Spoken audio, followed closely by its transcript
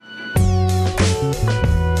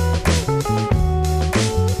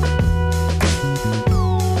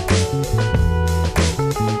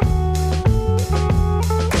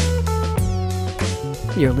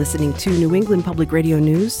You're listening to New England Public Radio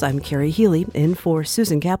News. I'm Carrie Healy, in for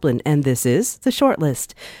Susan Kaplan, and this is The Short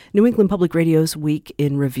List, New England Public Radio's Week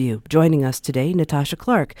in Review. Joining us today, Natasha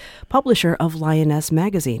Clark, publisher of Lioness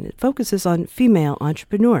Magazine. It focuses on female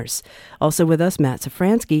entrepreneurs. Also with us, Matt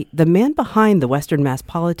Safransky, the man behind the Western Mass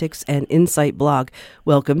Politics and Insight blog.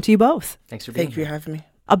 Welcome to you both. Thanks for being here. Thank you for having me.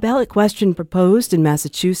 A ballot question proposed in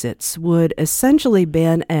Massachusetts would essentially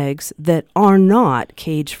ban eggs that are not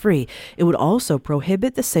cage-free. It would also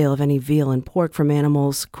prohibit the sale of any veal and pork from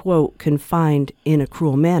animals, quote, confined in a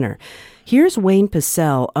cruel manner. Here's Wayne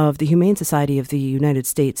Pacelle of the Humane Society of the United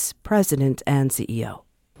States, president and CEO.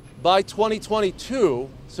 By 2022,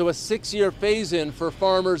 so a 6-year phase-in for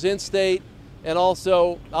farmers in-state and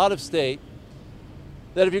also out-of-state,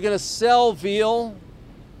 that if you're going to sell veal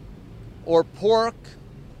or pork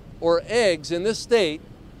or eggs in this state,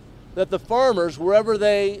 that the farmers, wherever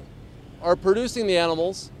they are producing the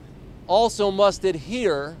animals, also must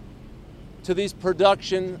adhere to these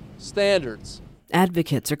production standards.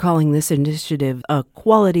 Advocates are calling this initiative a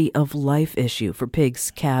quality of life issue for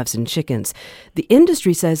pigs, calves, and chickens. The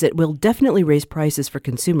industry says it will definitely raise prices for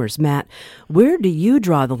consumers. Matt, where do you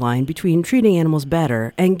draw the line between treating animals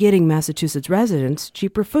better and getting Massachusetts residents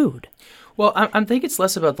cheaper food? Well, I think it's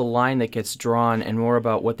less about the line that gets drawn and more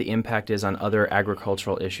about what the impact is on other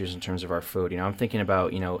agricultural issues in terms of our food. I'm thinking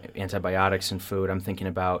about, antibiotics in food. I'm thinking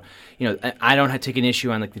about, I don't take an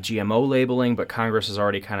issue on like the GMO labeling, but Congress has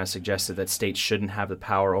already kind of suggested that states shouldn't have the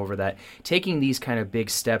power over that. Taking these kind of big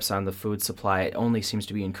steps on the food supply, it only seems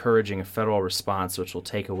to be encouraging a federal response, which will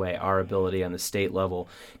take away our ability on the state level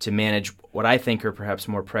to manage what I think are perhaps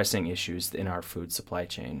more pressing issues in our food supply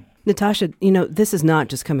chain. Natasha, this is not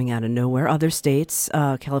just coming out of nowhere. Other states,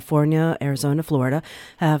 California, Arizona, Florida,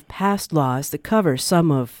 have passed laws that cover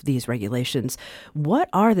some of these regulations. What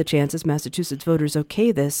are the chances Massachusetts voters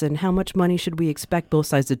okay this, and how much money should we expect both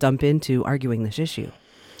sides to dump into arguing this issue?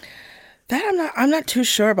 That I'm not too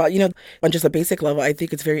sure about. On just a basic level, I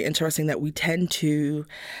think it's very interesting that we tend to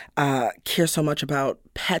care so much about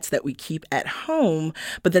pets that we keep at home,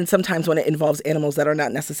 but then sometimes when it involves animals that are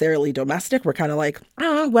not necessarily domestic, we're kind of like,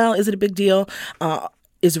 well, is it a big deal?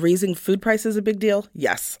 Is raising food prices a big deal?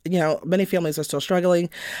 Yes. Many families are still struggling.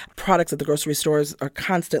 Products at the grocery stores are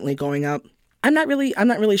constantly going up. I'm not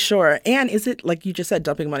really sure. And is it, like you just said,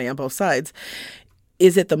 dumping money on both sides?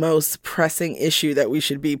 Is it the most pressing issue that we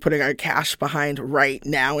should be putting our cash behind right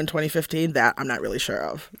now in 2015? That I'm not really sure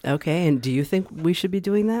of. Okay, and do you think we should be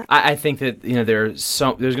doing that? I think that there's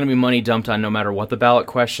going to be money dumped on no matter what the ballot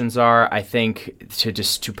questions are. I think to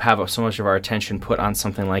have so much of our attention put on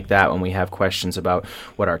something like that when we have questions about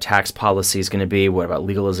what our tax policy is going to be, what about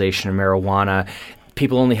legalization of marijuana.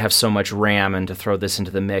 People only have so much RAM, and to throw this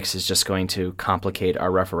into the mix is just going to complicate our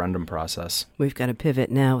referendum process. We've got to pivot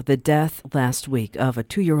now. The death last week of a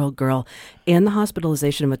 2-year-old girl and the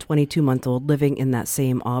hospitalization of a 22-month-old living in that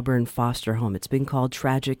same Auburn foster home. It's been called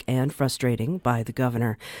tragic and frustrating by the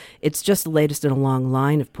governor. It's just the latest in a long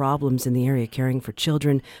line of problems in the area caring for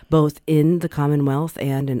children, both in the Commonwealth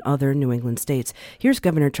and in other New England states. Here's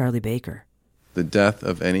Governor Charlie Baker. The death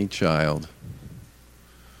of any child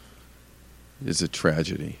is a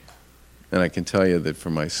tragedy. And I can tell you that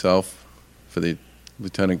for myself, for the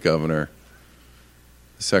Lieutenant Governor,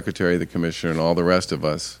 the Secretary, the Commissioner, and all the rest of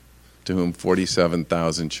us, to whom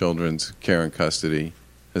 47,000 children's care and custody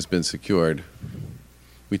has been secured,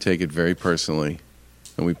 we take it very personally,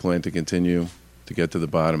 and we plan to continue to get to the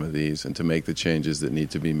bottom of these and to make the changes that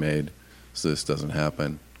need to be made so this doesn't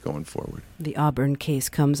happen going forward. The Auburn case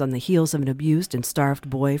comes on the heels of an abused and starved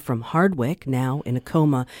boy from Hardwick, now in a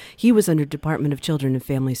coma. He was under Department of Children and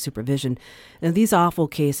Family supervision. Now, these awful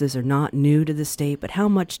cases are not new to the state, but how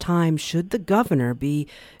much time should the governor be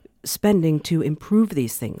spending to improve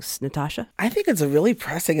these things? Natasha? I think it's a really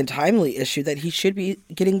pressing and timely issue that he should be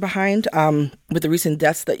getting behind with the recent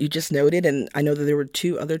deaths that you just noted. And I know that there were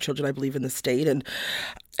 2 other children, I believe, in the state. And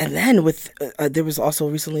then there was also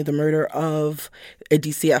recently the murder of a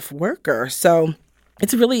DCF worker. So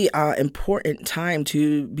it's a really important time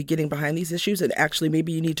to be getting behind these issues. And actually,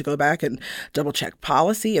 maybe you need to go back and double check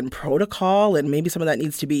policy and protocol, and maybe some of that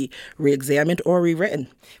needs to be reexamined or rewritten.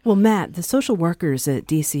 Well, Matt, the social workers at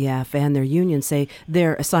DCF and their union say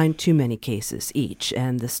they're assigned too many cases each,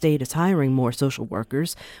 and the state is hiring more social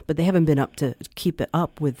workers, but they haven't been up to keep it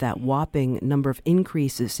up with that whopping number of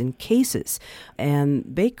increases in cases.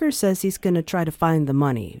 And Baker says he's going to try to find the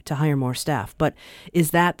money to hire more staff. But is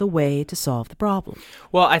that the way to solve the problem?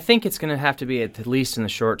 Well, I think it's going to have to be, at least in the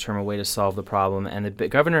short term, a way to solve the problem. And the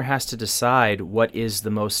governor has to decide what is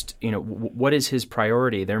the most, what is his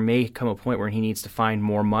priority. There may come a point where he needs to find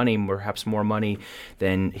more money, perhaps more money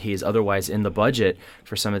than he is otherwise in the budget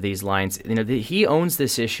for some of these lines. He owns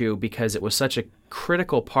this issue because it was such a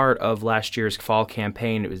critical part of last year's fall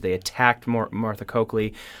campaign. They attacked Martha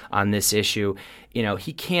Coakley on this issue.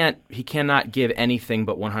 He cannot give anything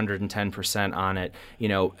but 110% on it.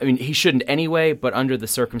 He shouldn't anyway, but under the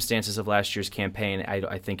circumstances of last year's campaign,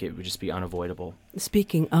 I think it would just be unavoidable.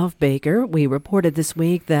 Speaking of Baker, we reported this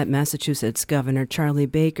week that Massachusetts Governor Charlie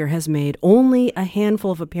Baker has made only a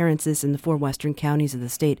handful of appearances in the 4 western counties of the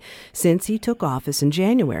state since he took office in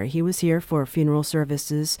January. He was here for funeral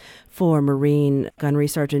services for Marine Gunnery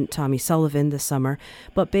Sergeant Tommy Sullivan this summer,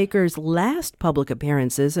 but Baker's last public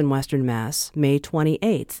appearances in Western Mass, May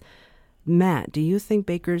 28th. Matt, do you think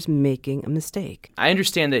Baker's making a mistake? I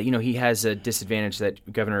understand that, he has a disadvantage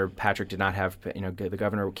that Governor Patrick did not have. The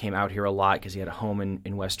governor came out here a lot because he had a home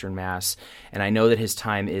in Western Mass, and I know that his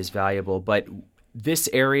time is valuable, but this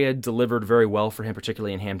area delivered very well for him,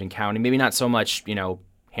 particularly in Hampden County. Maybe not so much,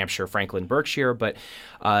 Hampshire, Franklin, Berkshire, but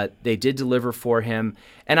they did deliver for him.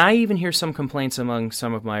 And I even hear some complaints among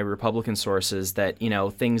some of my Republican sources that,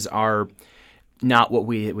 things are not what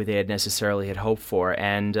they had necessarily had hoped for.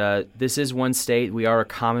 And this is one state. We are a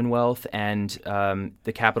Commonwealth, and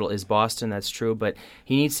the capital is Boston. That's true. But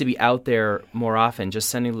he needs to be out there more often. Just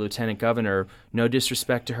sending the lieutenant governor, no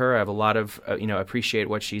disrespect to her. I have a lot of, appreciate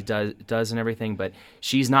what she does and everything, but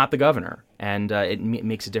she's not the governor. And it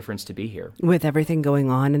makes a difference to be here. With everything going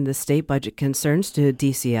on in the state, budget concerns to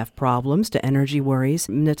DCF problems to energy worries,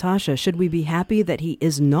 Natasha, should we be happy that he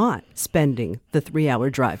is not spending the 3-hour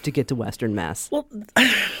drive to get to Western Mass? Well,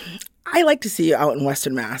 I like to see you out in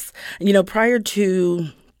Western Mass. Prior to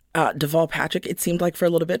Deval Patrick, it seemed like for a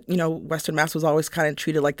little bit, Western Mass was always kind of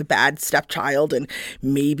treated like the bad stepchild, and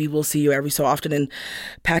maybe we'll see you every so often. And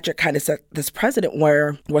Patrick kind of set this precedent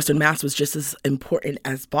where Western Mass was just as important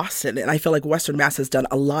as Boston. And I feel like Western Mass has done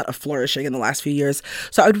a lot of flourishing in the last few years.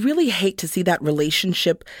 So I would really hate to see that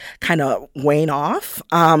relationship kind of wane off.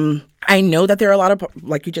 I know that there are a lot of,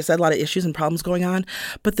 like you just said, a lot of issues and problems going on,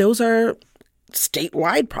 but those are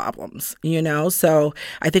statewide problems, so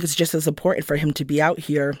I think it's just as important for him to be out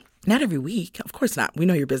here, not every week, of course not, we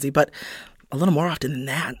know you're busy, but a little more often than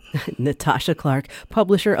that. Natasha Clark,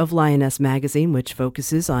 publisher of Lioness Magazine, which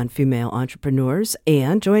focuses on female entrepreneurs,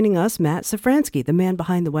 and joining us, Matt Safransky, the man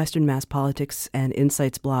behind the Western Mass Politics and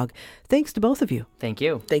Insights blog. Thanks to both of you. Thank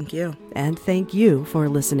you. Thank you. And thank you for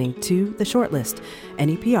listening to The Shortlist,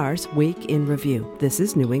 NEPR's Week in Review. This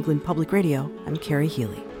is New England Public Radio. I'm Carrie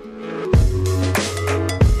Healy.